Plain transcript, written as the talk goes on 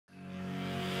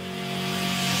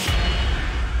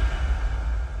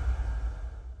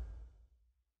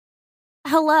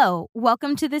Hello,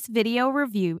 welcome to this video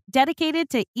review dedicated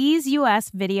to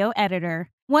EaseUS Video Editor,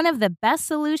 one of the best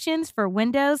solutions for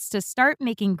Windows to start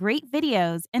making great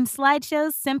videos and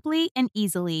slideshows simply and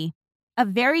easily. A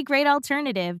very great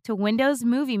alternative to Windows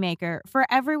Movie Maker for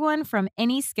everyone from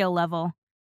any skill level.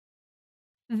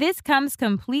 This comes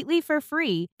completely for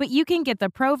free, but you can get the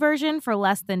Pro version for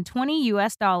less than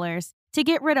 $20 to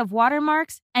get rid of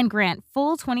watermarks and grant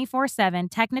full 24/7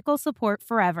 technical support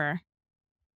forever.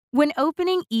 When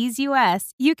opening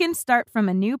EaseUS, you can start from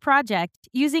a new project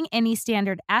using any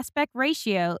standard aspect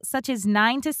ratio such as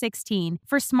 9:16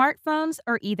 for smartphones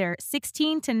or either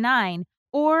 16:9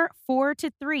 or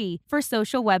 4:3 for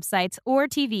social websites or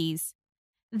TVs.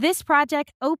 This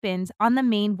project opens on the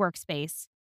main workspace,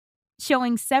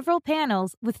 showing several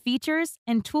panels with features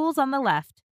and tools on the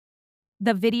left,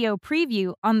 the video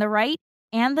preview on the right,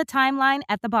 and the timeline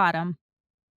at the bottom.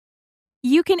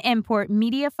 You can import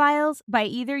media files by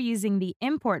either using the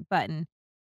Import button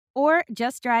or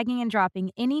just dragging and dropping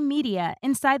any media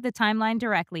inside the timeline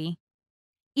directly.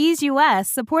 EaseUS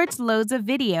supports loads of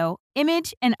video,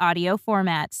 image, and audio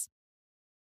formats.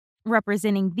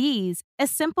 Representing these as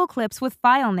simple clips with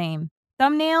file name,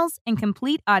 thumbnails, and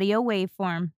complete audio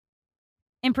waveform.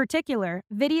 In particular,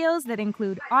 videos that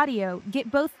include audio get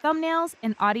both thumbnails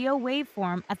and audio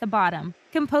waveform at the bottom,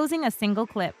 composing a single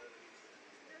clip.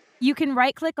 You can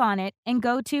right-click on it and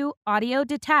go to Audio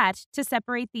Detach to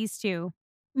separate these two,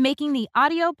 making the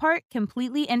audio part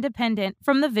completely independent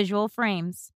from the visual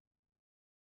frames.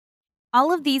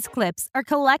 All of these clips are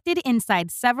collected inside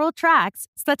several tracks,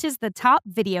 such as the top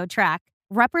video track,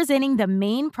 representing the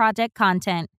main project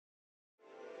content.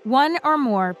 One or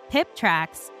more PIP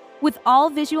tracks with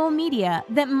all visual media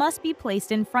that must be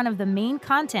placed in front of the main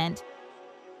content.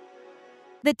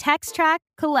 The text track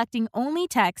collecting only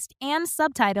text and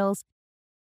subtitles,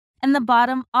 and the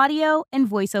bottom audio and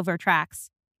voiceover tracks,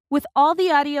 with all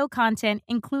the audio content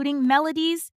including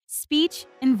melodies, speech,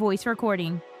 and voice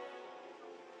recording.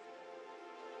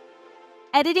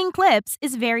 Editing clips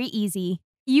is very easy.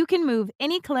 You can move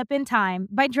any clip in time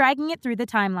by dragging it through the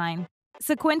timeline,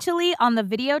 sequentially on the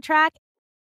video track,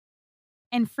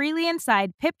 and freely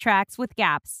inside PIP tracks with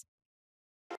gaps.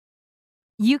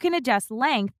 You can adjust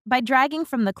length by dragging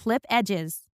from the clip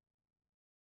edges.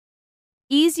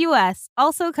 EaseUS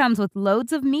also comes with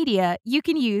loads of media you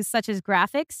can use such as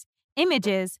graphics,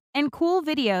 images, and cool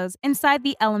videos inside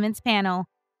the Elements panel,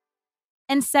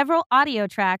 and several audio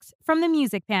tracks from the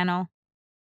Music panel.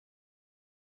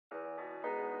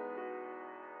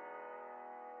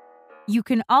 You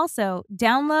can also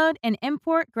download and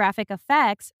import graphic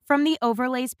effects from the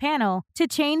Overlays panel to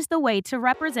change the way to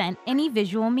represent any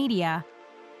visual media.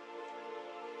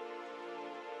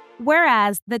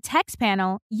 Whereas the text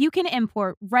panel, you can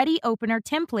import ready opener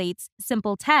templates,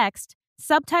 simple text,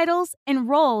 subtitles, and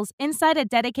roles inside a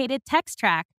dedicated text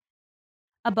track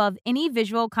above any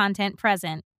visual content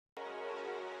present.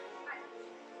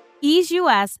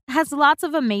 EaseUS has lots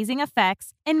of amazing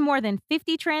effects and more than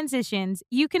 50 transitions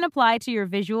you can apply to your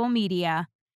visual media.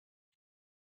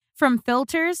 From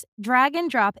filters, drag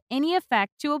and drop any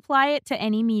effect to apply it to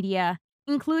any media,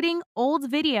 including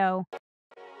old video,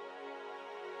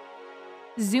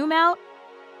 zoom out,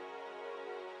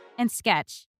 and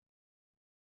sketch.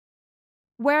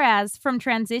 Whereas from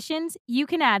transitions, you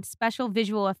can add special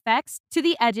visual effects to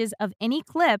the edges of any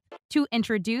clip to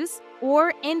introduce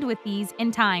or end with these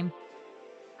in time.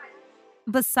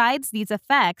 Besides these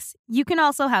effects, you can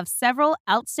also have several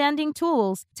outstanding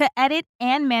tools to edit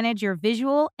and manage your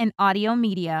visual and audio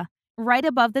media right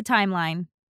above the timeline.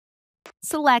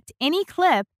 Select any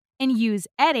clip and use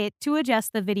Edit to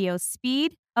adjust the video's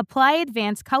speed, apply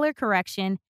advanced color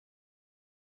correction,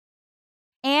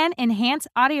 and enhance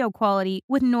audio quality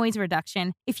with noise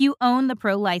reduction if you own the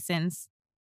Pro license.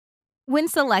 When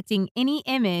selecting any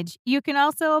image, you can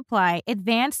also apply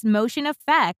advanced motion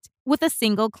effect with a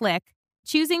single click,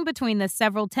 choosing between the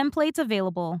several templates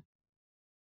available.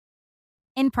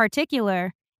 In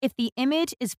particular, if the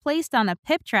image is placed on a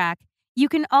PIP track, you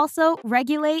can also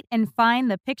regulate and find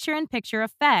the picture-in-picture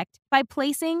effect by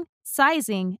placing,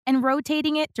 sizing, and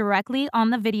rotating it directly on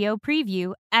the video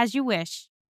preview as you wish.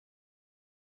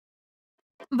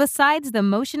 Besides the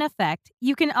motion effect,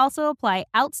 you can also apply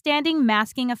outstanding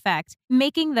masking effect,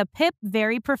 making the PIP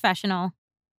very professional.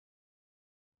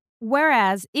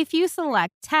 Whereas if you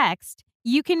select text,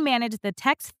 you can manage the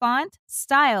text font,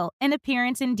 style, and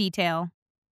appearance in detail.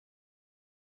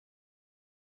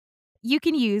 You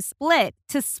can use Split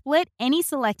to split any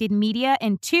selected media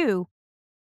in two,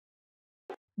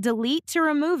 Delete to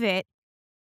remove it,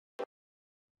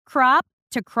 Crop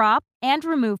to crop and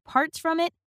remove parts from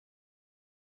it,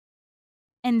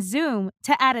 and zoom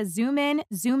to add a zoom in,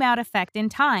 zoom out effect in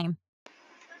time.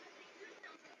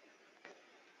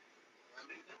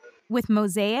 With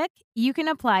Mosaic, you can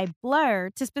apply blur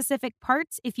to specific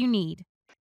parts if you need.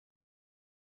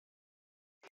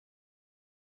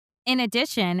 In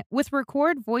addition, with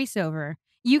Record VoiceOver,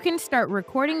 you can start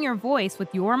recording your voice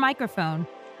with your microphone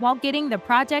while getting the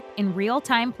project in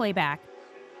real-time playback.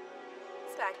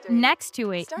 Next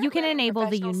to it, you can enable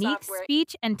the unique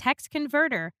speech and text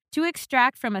converter to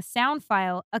extract from a sound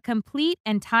file a complete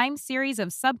and timed series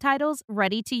of subtitles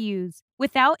ready to use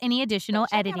without any additional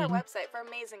editing. Check out our website for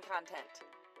amazing content.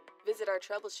 Visit our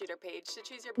troubleshooter page to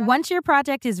choose your Once your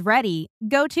project is ready,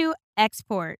 go to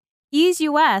Export.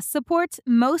 EaseUS supports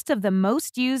most of the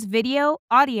most used video,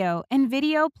 audio, and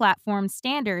video platform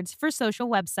standards for social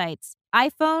websites,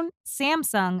 iPhone,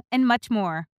 Samsung, and much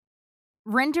more.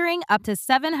 Rendering up to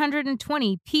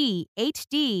 720p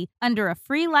HD under a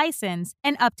free license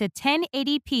and up to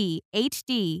 1080p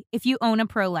HD if you own a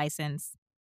pro license.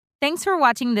 Thanks for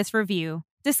watching this review.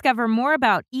 Discover more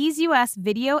about EaseUS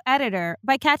Video Editor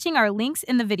by catching our links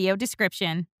in the video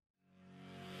description.